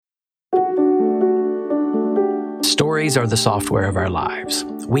stories are the software of our lives.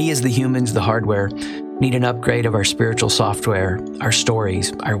 We as the humans, the hardware, need an upgrade of our spiritual software, our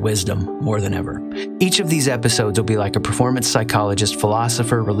stories, our wisdom more than ever. Each of these episodes will be like a performance psychologist,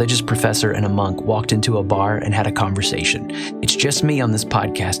 philosopher, religious professor, and a monk walked into a bar and had a conversation. It's just me on this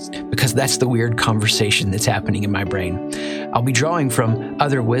podcast because that's the weird conversation that's happening in my brain. I'll be drawing from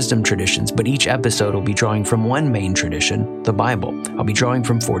other wisdom traditions, but each episode will be drawing from one main tradition, the Bible. I'll be drawing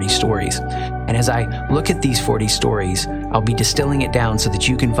from 40 stories. And as I look at these 40 stories, I'll be distilling it down so that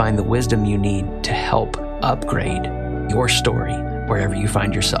you can find the wisdom you need to help upgrade your story wherever you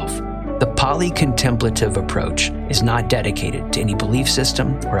find yourself. The polycontemplative approach is not dedicated to any belief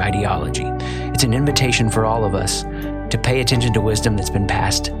system or ideology. It's an invitation for all of us to pay attention to wisdom that's been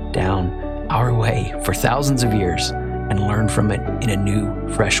passed down our way for thousands of years and learn from it in a new,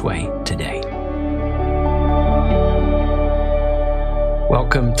 fresh way today.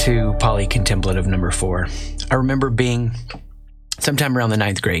 Welcome to Polycontemplative number 4. I remember being sometime around the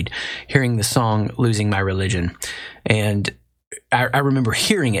 9th grade, hearing the song Losing My Religion. And I remember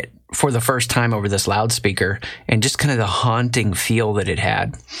hearing it for the first time over this loudspeaker and just kind of the haunting feel that it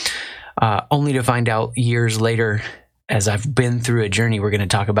had. Only to find out years later, as I've been through a journey we're going to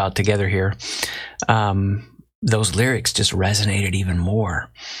talk about together here, those lyrics just resonated even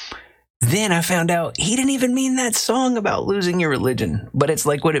more. Then I found out he didn't even mean that song about losing your religion, but it's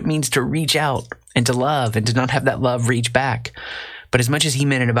like what it means to reach out and to love and to not have that love reach back. But as much as he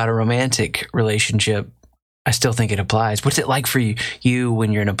meant it about a romantic relationship, I still think it applies. What's it like for you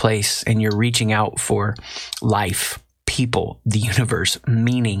when you're in a place and you're reaching out for life, people, the universe,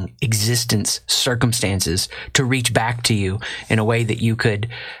 meaning, existence, circumstances to reach back to you in a way that you could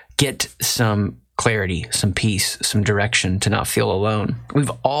get some clarity, some peace, some direction, to not feel alone? We've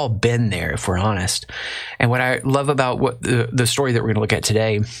all been there, if we're honest. And what I love about what the story that we're going to look at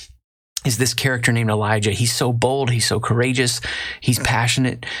today is this character named Elijah. He's so bold, he's so courageous, he's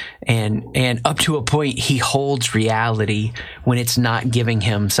passionate, and up to a point, he holds reality when it's not giving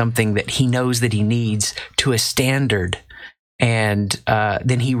him something that he knows that he needs to a standard, and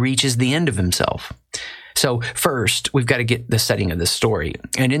then he reaches the end of himself. So first, we've got to get the setting of this story.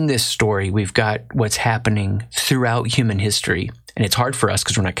 And in this story, we've got what's happening throughout human history. And it's hard for us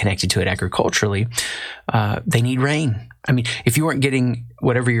because we're not connected to it agriculturally. They need rain. I mean, if you weren't getting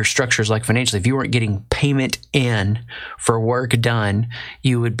whatever your structure is like financially, if you weren't getting payment in for work done,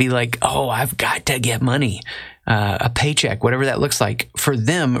 you would be like, oh, I've got to get money, a paycheck, whatever that looks like. For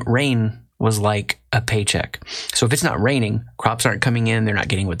them, rain was like a paycheck. So if it's not raining, crops aren't coming in, they're not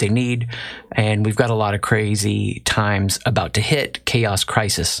getting what they need. And we've got a lot of crazy times about to hit, chaos,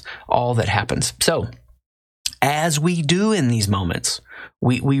 crisis, all that happens. So as we do in these moments,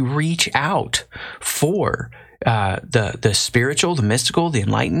 we reach out for the spiritual, the mystical, the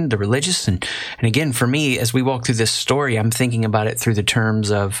enlightened, the religious. And again, for me, as we walk through this story, I'm thinking about it through the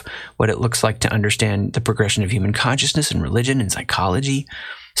terms of what it looks like to understand the progression of human consciousness and religion and psychology.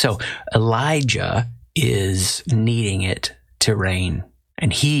 So Elijah is needing it to rain,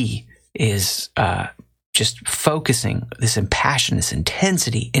 and he is just focusing this passion, this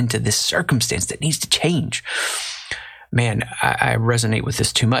intensity into this circumstance that needs to change. Man, I resonate with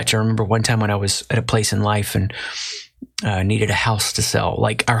this too much. I remember one time when I was at a place in life and needed a house to sell.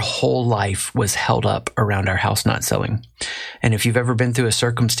 Like, our whole life was held up around our house not selling. And if you've ever been through a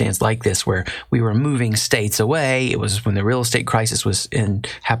circumstance like this where we were moving states away, it was when the real estate crisis was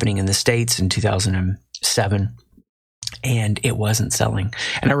happening in the States in 2007. And it wasn't selling.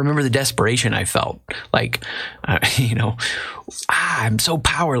 And I remember the desperation I felt. Like, I'm so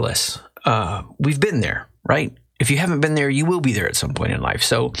powerless. We've been there, right? If you haven't been there, you will be there at some point in life.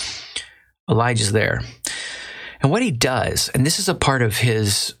 So Elijah's there. And what he does, and this is a part of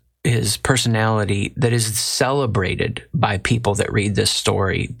his personality that is celebrated by people that read this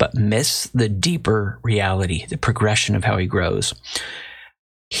story, but miss the deeper reality, the progression of how he grows.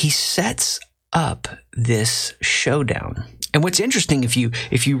 He sets up this showdown. And what's interesting, if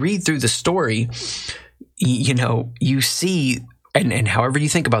you read through the story, you see, and however you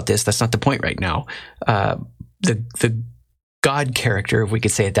think about this, that's not the point right now. The God character, if we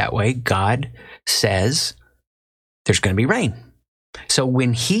could say it that way, God says there's going to be rain. So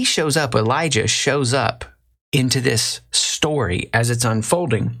when he shows up, Elijah shows up into this story as it's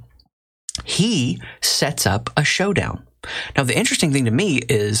unfolding, he sets up a showdown. Now, the interesting thing to me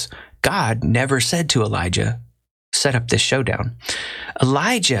is God never said to Elijah, set up this showdown.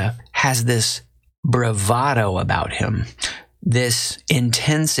 Elijah has this bravado about him, this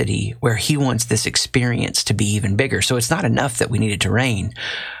intensity where he wants this experience to be even bigger. So it's not enough that we need it to rain.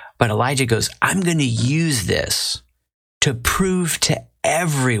 But Elijah goes, I'm going to use this to prove to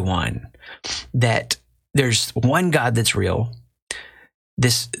everyone that there's one God that's real.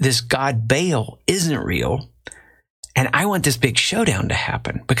 This God Baal isn't real. And I want this big showdown to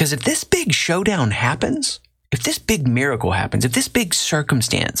happen, because if this big showdown happens, if this big miracle happens, if this big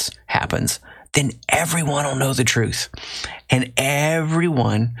circumstance happens, then everyone will know the truth and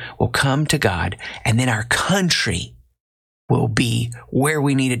everyone will come to God, and then our country will be where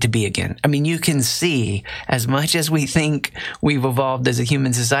we need it to be again. I mean, you can see, as much as we think we've evolved as a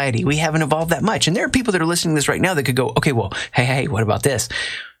human society, we haven't evolved that much. And there are people that are listening to this right now that could go, okay, well, hey, what about this?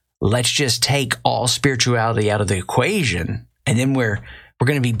 Let's just take all spirituality out of the equation, and then we're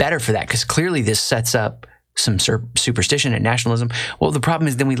going to be better for that, because clearly this sets up some superstition and nationalism. Well, the problem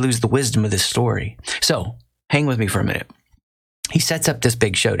is then we lose the wisdom of this story. So hang with me for a minute. He sets up this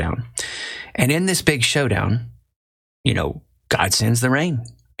big showdown. And in this big showdown, God sends the rain,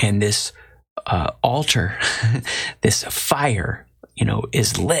 and this altar, this fire,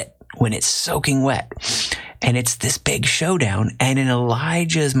 is lit when it's soaking wet. And it's this big showdown. And in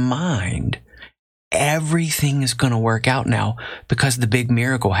Elijah's mind, everything is going to work out now because the big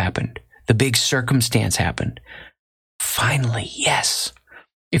miracle happened. The big circumstance happened. Finally, yes.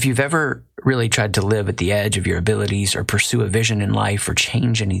 If you've ever really tried to live at the edge of your abilities or pursue a vision in life or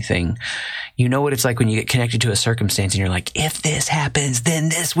change anything, you know what it's like when you get connected to a circumstance and you're like, if this happens, then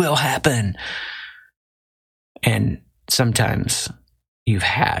this will happen. And sometimes you've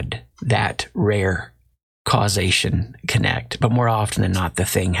had that rare causation connect, but more often than not, the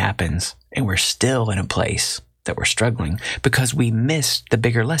thing happens and we're still in a place that we're struggling because we missed the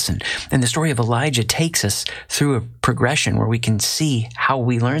bigger lesson. And the story of Elijah takes us through a progression where we can see how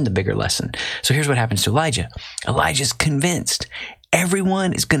we learn the bigger lesson. So here's what happens to Elijah. Elijah's convinced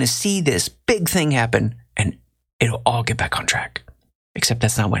everyone is going to see this big thing happen and it'll all get back on track. Except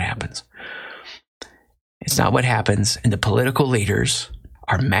that's not what happens. It's not what happens. And the political leaders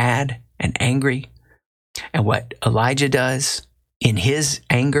are mad and angry. And what Elijah does in his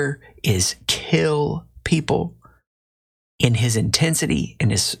anger is kill people. In his intensity, in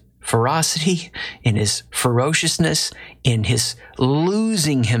his ferocity, in his ferociousness, in his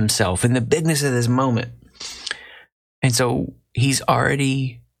losing himself, in the bigness of this moment. And so he's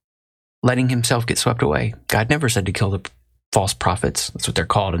already letting himself get swept away. God never said to kill the false prophets. That's what they're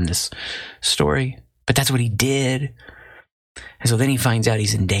called in this story. But that's what he did. And so then he finds out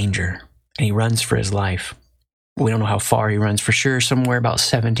he's in danger and he runs for his life. We don't know how far he runs, for sure, somewhere about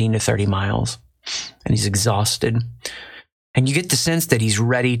 17 to 30 miles. And he's exhausted. And you get the sense that he's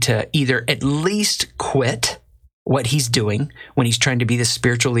ready to either at least quit what he's doing when he's trying to be the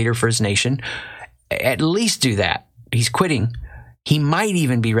spiritual leader for his nation. At least do that. He's quitting. He might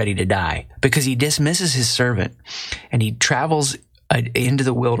even be ready to die because he dismisses his servant and he travels into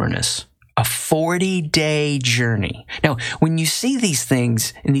the wilderness, a 40-day journey. Now, when you see these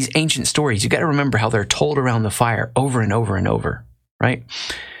things in these ancient stories, you got to remember how they're told around the fire over and over and over, right?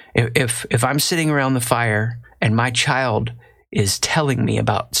 If I'm sitting around the fire and my child is telling me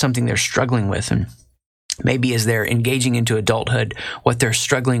about something they're struggling with, and maybe as they're engaging into adulthood, what they're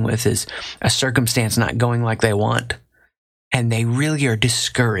struggling with is a circumstance not going like they want, and they really are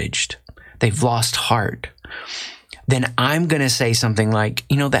discouraged, they've lost heart, then I'm going to say something like,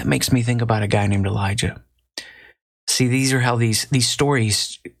 that makes me think about a guy named Elijah. See, these are how these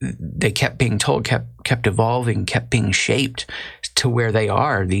stories, they kept being told, kept evolving, kept being shaped to where they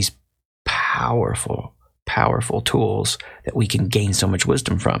are, these powerful tools that we can gain so much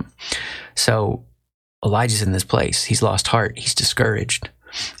wisdom from. So Elijah's in this place. He's lost heart. He's discouraged.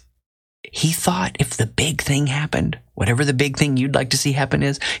 He thought if the big thing happened, whatever the big thing you'd like to see happen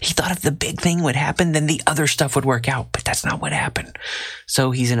is, he thought if the big thing would happen, then the other stuff would work out. But that's not what happened.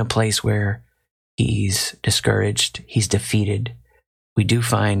 So he's in a place where he's discouraged. He's defeated. We do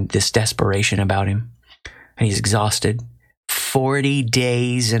find this desperation about him. And he's exhausted. 40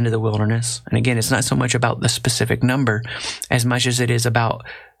 days into the wilderness. And again, it's not so much about the specific number as much as it is about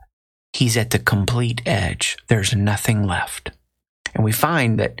he's at the complete edge. There's nothing left. And we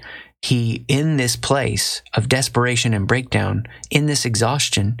find that he, in this place of desperation and breakdown, in this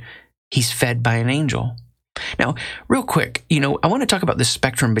exhaustion, he's fed by an angel. Now, real quick, I want to talk about the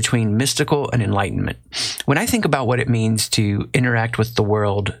spectrum between mystical and enlightenment. When I think about what it means to interact with the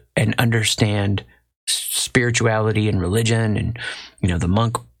world and understand spirituality and religion and, the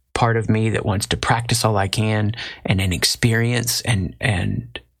monk part of me that wants to practice all I can and then experience and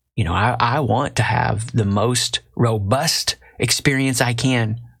I want to have the most robust experience I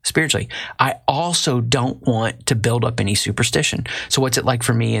can spiritually. I also don't want to build up any superstition. So what's it like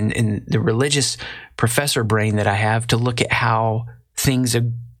for me in the religious professor brain that I have to look at how things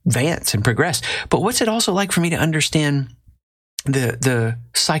advance and progress? But what's it also like for me to understand the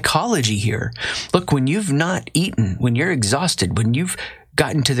psychology here. Look, when you've not eaten, when you're exhausted, when you've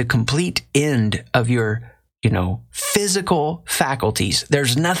gotten to the complete end of your, physical faculties,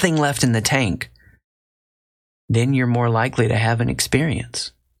 there's nothing left in the tank, then you're more likely to have an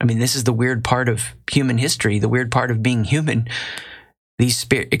experience. I mean, this is the weird part of human history, the weird part of being human. These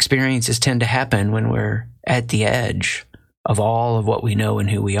experiences tend to happen when we're at the edge of all of what we know and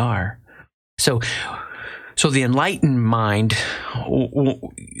who we are. So the enlightened mind,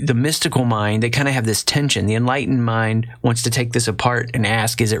 the mystical mind, they kind of have this tension. The enlightened mind wants to take this apart and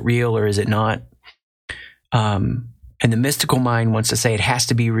ask, is it real or is it not? And the mystical mind wants to say it has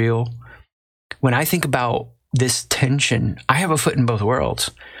to be real. When I think about this tension, I have a foot in both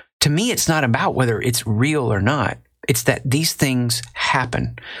worlds. To me, it's not about whether it's real or not. It's that these things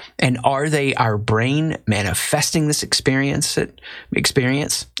happen. And are they our brain manifesting this experience?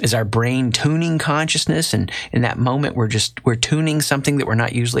 Is our brain tuning consciousness? And in that moment, we're tuning something that we're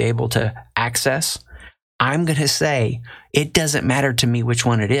not usually able to access. I'm going to say it doesn't matter to me which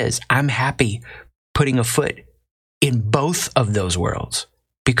one it is. I'm happy putting a foot in both of those worlds,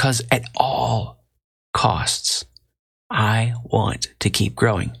 because at all costs, I want to keep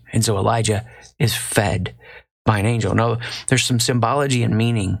growing. And so Elijah is fed by an angel. No, there's some symbology and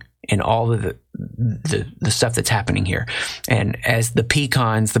meaning in all of the stuff that's happening here. And as the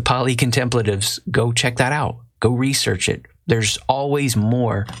pecans, the polycontemplatives, go check that out. Go research it. There's always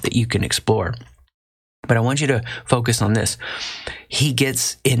more that you can explore. But I want you to focus on this. He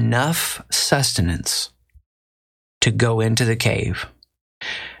gets enough sustenance to go into the cave.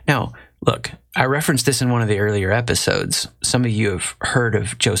 Now, look, I referenced this in one of the earlier episodes. Some of you have heard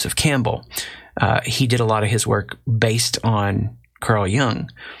of Joseph Campbell. He did a lot of his work based on Carl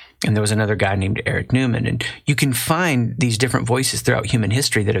Jung. And there was another guy named Eric Newman. And you can find these different voices throughout human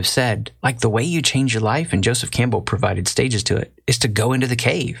history that have said, like, the way you change your life, and Joseph Campbell provided stages to it, is to go into the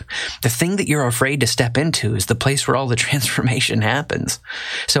cave. The thing that you're afraid to step into is the place where all the transformation happens.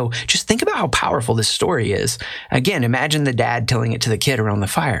 So just think about how powerful this story is. Again, imagine the dad telling it to the kid around the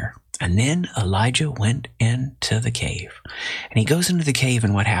fire. And then Elijah went into the cave. And he goes into the cave,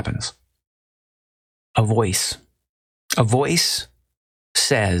 and what happens? A voice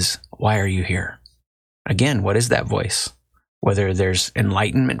says, why are you here? Again, what is that voice? Whether there's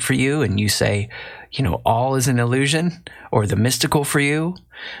enlightenment for you and you say, all is an illusion, or the mystical for you,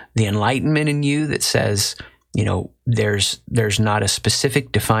 the enlightenment in you that says, there's not a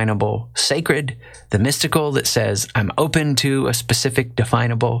specific definable sacred, the mystical that says, I'm open to a specific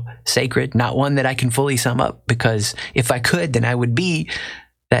definable sacred, not one that I can fully sum up, because if I could, then I would be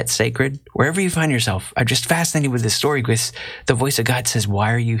that sacred. Wherever you find yourself, I'm just fascinated with this story, because the voice of God says,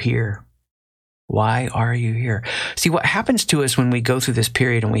 why are you here? Why are you here? See, what happens to us when we go through this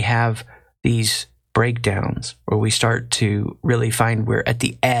period and we have these breakdowns where we start to really find we're at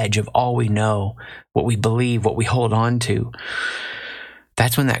the edge of all we know, what we believe, what we hold on to,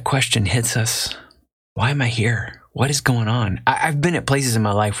 that's when that question hits us. Why am I here? What is going on? I've been at places in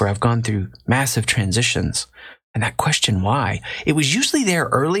my life where I've gone through massive transitions. And that question, why? It was usually there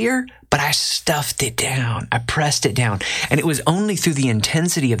earlier, but I stuffed it down. I pressed it down. And it was only through the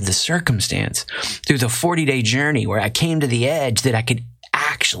intensity of the circumstance, through the 40-day journey where I came to the edge, that I could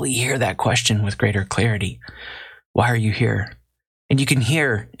actually hear that question with greater clarity. Why are you here? And you can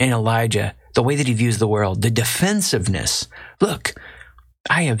hear in Elijah the way that he views the world, the defensiveness. Look,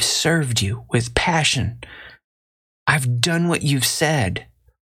 I have served you with passion. I've done what you've said.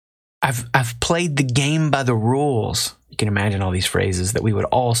 I've played the game by the rules. You can imagine all these phrases that we would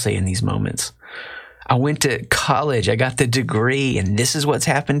all say in these moments. I went to college. I got the degree, and this is what's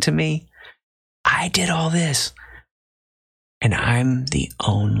happened to me. I did all this, and I'm the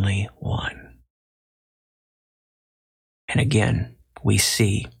only one. And again, we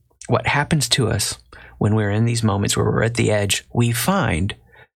see what happens to us when we're in these moments where we're at the edge. We find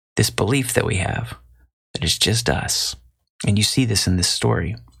this belief that we have, that it's just us. And you see this in this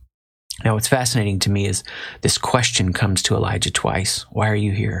story. Now, what's fascinating to me is this question comes to Elijah twice. Why are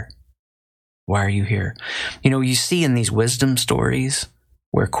you here? Why are you here? You see in these wisdom stories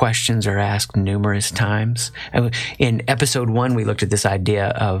where questions are asked numerous times. In episode 1, we looked at this idea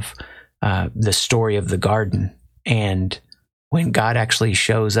of the story of the garden. And when God actually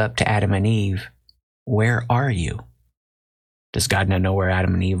shows up to Adam and Eve, where are you? Does God not know where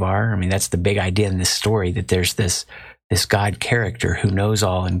Adam and Eve are? I mean, that's the big idea in this story, that there's this God character who knows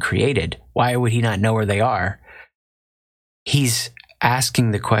all and created. Why would he not know where they are? He's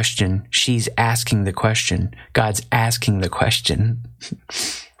asking the question. She's asking the question. God's asking the question.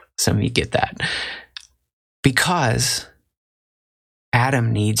 Some of you get that. Because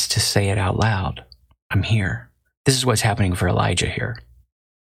Adam needs to say it out loud. I'm here. This is what's happening for Elijah here.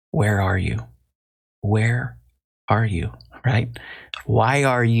 Where are you? Where are you? Right? Why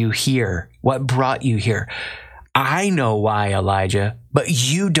are you here? What brought you here? I know why, Elijah, but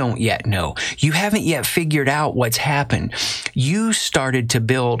you don't yet know. You haven't yet figured out what's happened. You started to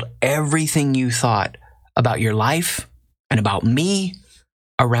build everything you thought about your life and about me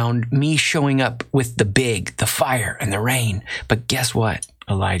around me showing up with the fire and the rain. But guess what,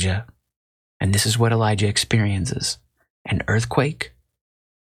 Elijah? And this is what Elijah experiences: an earthquake,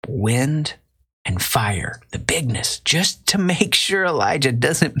 wind, and fire, the bigness, just to make sure Elijah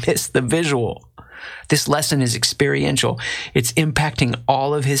doesn't miss the visual. This lesson is experiential. It's impacting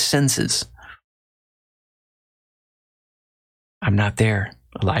all of his senses. I'm not there,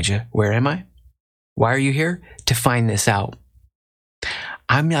 Elijah. Where am I? Why are you here? To find this out.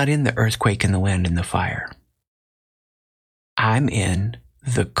 I'm not in the earthquake and the wind and the fire. I'm in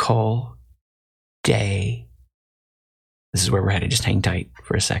the Kol Day. This is where we're headed. Just hang tight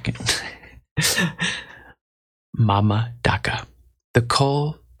for a second. Mama Daka. The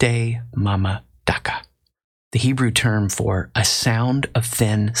Kol Day Mama Daka. The Hebrew term for a sound of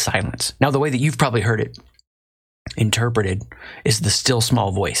thin silence. Now, the way that you've probably heard it interpreted is the still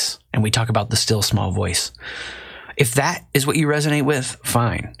small voice. And we talk about the still small voice. If that is what you resonate with,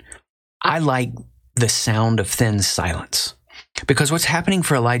 fine. I like the sound of thin silence. Because what's happening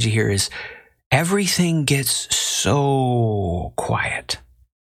for Elijah here is everything gets so quiet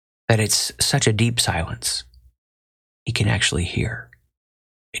that it's such a deep silence. He can actually hear.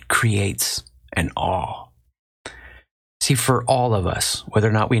 It creates an awe. See, for all of us, whether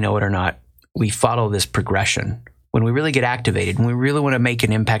or not we know it or not, we follow this progression. When we really get activated, when we really want to make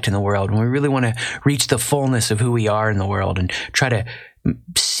an impact in the world, when we really want to reach the fullness of who we are in the world and try to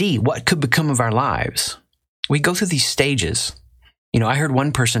see what could become of our lives, we go through these stages. You know, I heard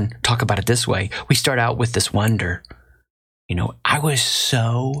one person talk about it this way. We start out with this wonder. You know, I was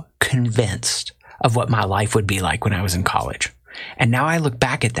so convinced of what my life would be like when I was in college. And now I look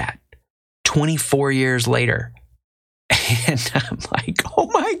back at that 24 years later, and I'm like, oh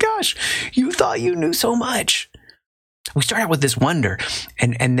my gosh, you thought you knew so much. We start out with this wonder.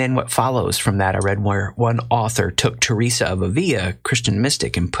 And then what follows from that, I read where one author took Teresa of Avila, a Christian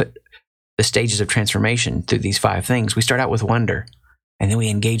mystic, and put the stages of transformation through these 5 things. We start out with wonder, and then we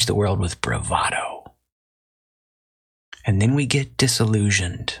engage the world with bravado. And then we get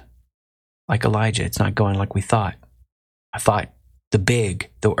disillusioned. Like Elijah, it's not going like we thought. I thought the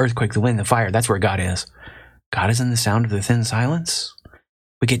earthquake, the wind, the fire, that's where God is. God is in the sound of the thin silence.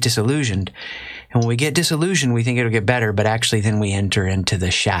 We get disillusioned. And when we get disillusioned, we think it'll get better, but actually then we enter into the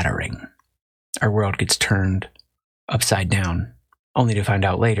shattering. Our world gets turned upside down, only to find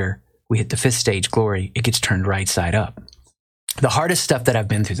out later we hit the 5th stage, glory, it gets turned right side up. The hardest stuff that I've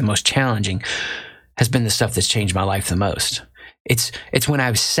been through, the most challenging, has been the stuff that's changed my life the most. It's when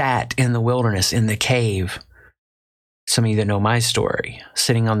I've sat in the wilderness, in the cave, some of you that know my story,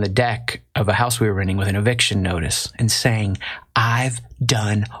 sitting on the deck of a house we were renting with an eviction notice and saying, I've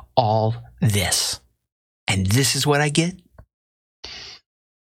done all this, and this is what I get?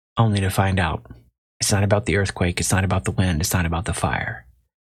 Only to find out it's not about the earthquake, it's not about the wind, it's not about the fire.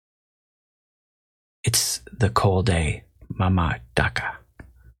 It's the Kol Day Mama Daka,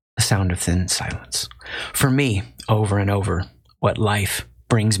 the sound of thin silence. For me, over and over, what life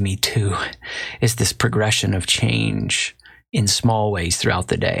brings me to is this progression of change in small ways throughout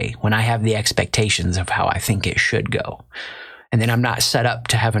the day when I have the expectations of how I think it should go. And then I'm not set up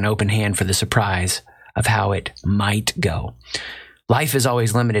to have an open hand for the surprise of how it might go. Life is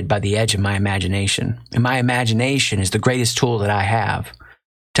always limited by the edge of my imagination. And my imagination is the greatest tool that I have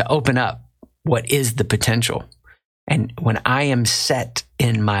to open up what is the potential. And when I am set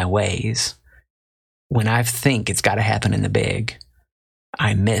in my ways, when I think it's got to happen in the big,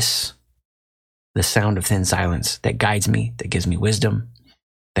 I miss the sound of thin silence that guides me, that gives me wisdom,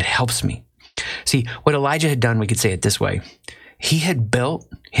 that helps me. See, what Elijah had done, we could say it this way. He had built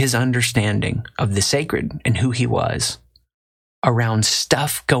his understanding of the sacred and who he was around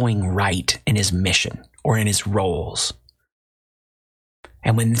stuff going right in his mission or in his roles.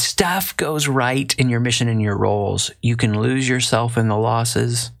 And when stuff goes right in your mission and your roles, you can lose yourself in the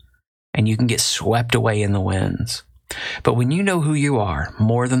losses and you can get swept away in the winds. But when you know who you are,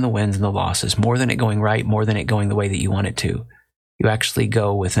 more than the wins and the losses, more than it going right, more than it going the way that you want it to, you actually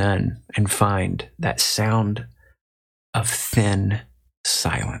go within and find that sound of thin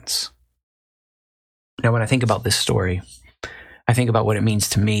silence. Now, when I think about this story, I think about what it means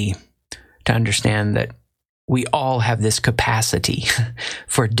to me to understand that we all have this capacity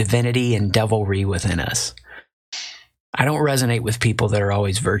for divinity and devilry within us. I don't resonate with people that are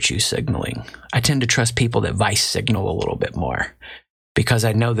always virtue signaling. I tend to trust people that vice signal a little bit more because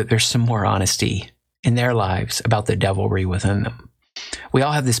I know that there's some more honesty in their lives about the devilry within them. We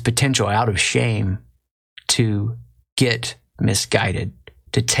all have this potential out of shame to get misguided,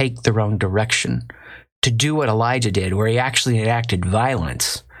 to take the wrong direction, to do what Elijah did, where he actually enacted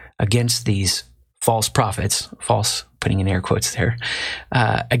violence against these false prophets, false, putting in air quotes there,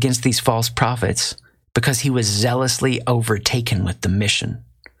 against these false prophets, because he was zealously overtaken with the mission.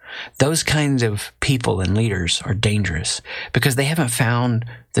 Those kinds of people and leaders are dangerous because they haven't found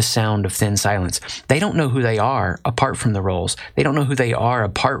the sound of thin silence. They don't know who they are apart from the roles. They don't know who they are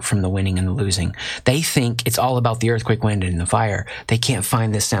apart from the winning and the losing. They think it's all about the earthquake, wind, and the fire. They can't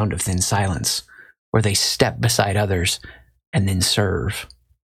find the sound of thin silence where they step beside others and then serve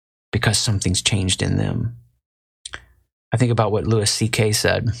because something's changed in them. I think about what Louis C.K.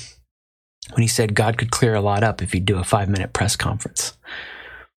 said when he said God could clear a lot up if he'd do a 5-minute press conference.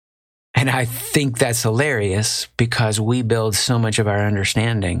 And I think that's hilarious because we build so much of our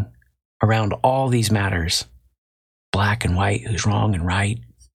understanding around all these matters, black and white, who's wrong and right,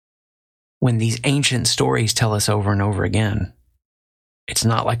 when these ancient stories tell us over and over again, it's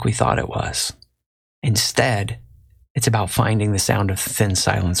not like we thought it was. Instead, it's about finding the sound of thin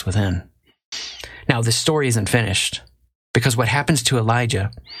silence within. Now, this story isn't finished because what happens to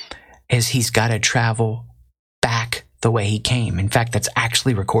Elijah is he's got to travel back the way he came. In fact, that's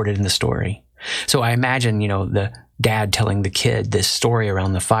actually recorded in the story. So I imagine, the dad telling the kid this story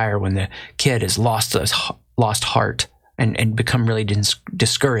around the fire when the kid has lost heart and become really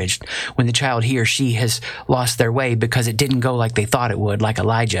discouraged. When the child, he or she, has lost their way because it didn't go like they thought it would, like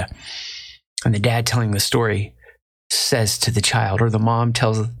Elijah. And the dad telling the story says to the child, or the mom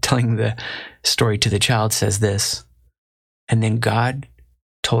telling the story to the child says this, and then God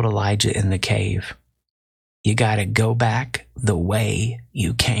told Elijah in the cave, you got to go back the way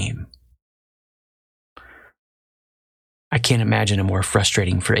you came. I can't imagine a more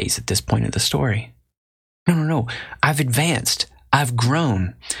frustrating phrase at this point of the story. No. I've advanced. I've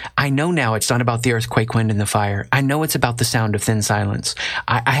grown. I know now it's not about the earthquake, wind, and the fire. I know it's about the sound of thin silence.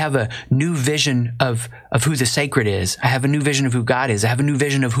 I have a new vision of who the sacred is. I have a new vision of who God is. I have a new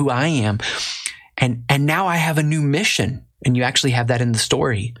vision of who I am. And now I have a new mission. And you actually have that in the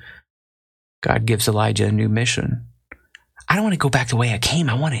story. God gives Elijah a new mission. I don't want to go back the way I came.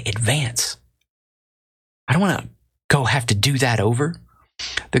 I want to advance. I don't want to have to do that over.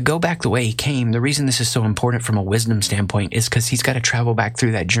 The go back the way he came, the reason this is so important from a wisdom standpoint is because he's got to travel back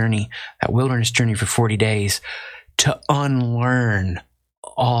through that journey, that wilderness journey for 40 days to unlearn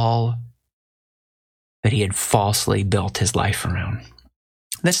all that he had falsely built his life around.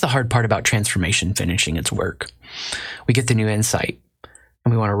 That's the hard part about transformation finishing its work. We get the new insight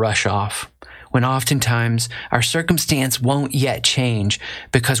and we want to rush off when oftentimes our circumstance won't yet change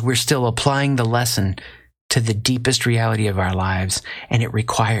because we're still applying the lesson to the deepest reality of our lives, and it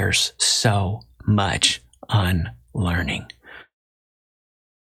requires so much unlearning.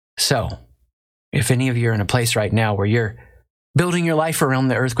 So, if any of you are in a place right now where you're building your life around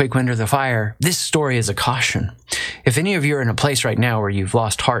the earthquake, wind, or the fire, this story is a caution. If any of you are in a place right now where you've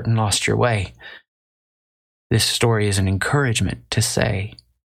lost heart and lost your way, this story is an encouragement to say,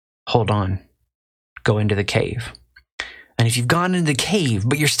 hold on, go into the cave. And if you've gone into the cave,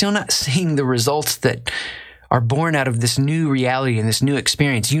 but you're still not seeing the results that are born out of this new reality and this new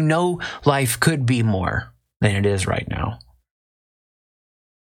experience, you know life could be more than it is right now.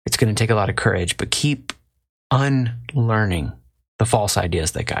 It's going to take a lot of courage, but keep unlearning the false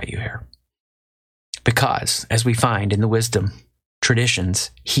ideas that got you here. Because, as we find in the wisdom traditions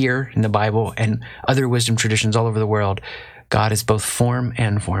here in the Bible and other wisdom traditions all over the world, God is both form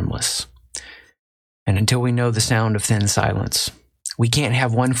and formless. And until we know the sound of thin silence, we can't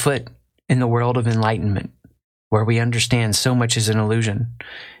have one foot in the world of enlightenment where we understand so much is an illusion,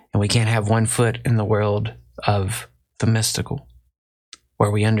 and we can't have one foot in the world of the mystical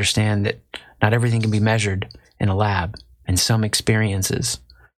where we understand that not everything can be measured in a lab, and some experiences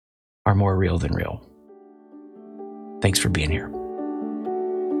are more real than real. Thanks for being here.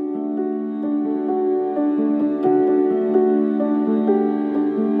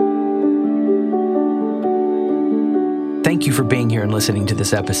 Thank you for being here and listening to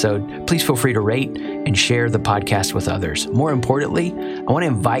this episode. Please feel free to rate and share the podcast with others. More importantly, I want to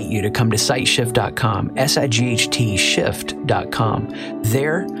invite you to come to siteshift.com, SIGHT shift.com.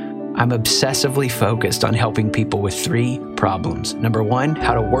 There, I'm obsessively focused on helping people with 3 problems. Number 1,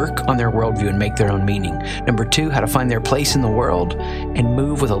 how to work on their worldview and make their own meaning. Number 2, how to find their place in the world and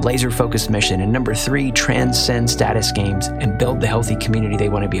move with a laser-focused mission. And number 3, transcend status games and build the healthy community they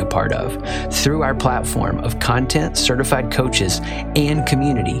want to be a part of. Through our platform of content, certified coaches, and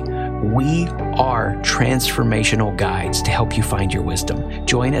community, we are transformational guides to help you find your wisdom.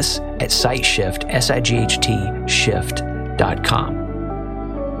 Join us at SightShift, SIGHT, shift.com.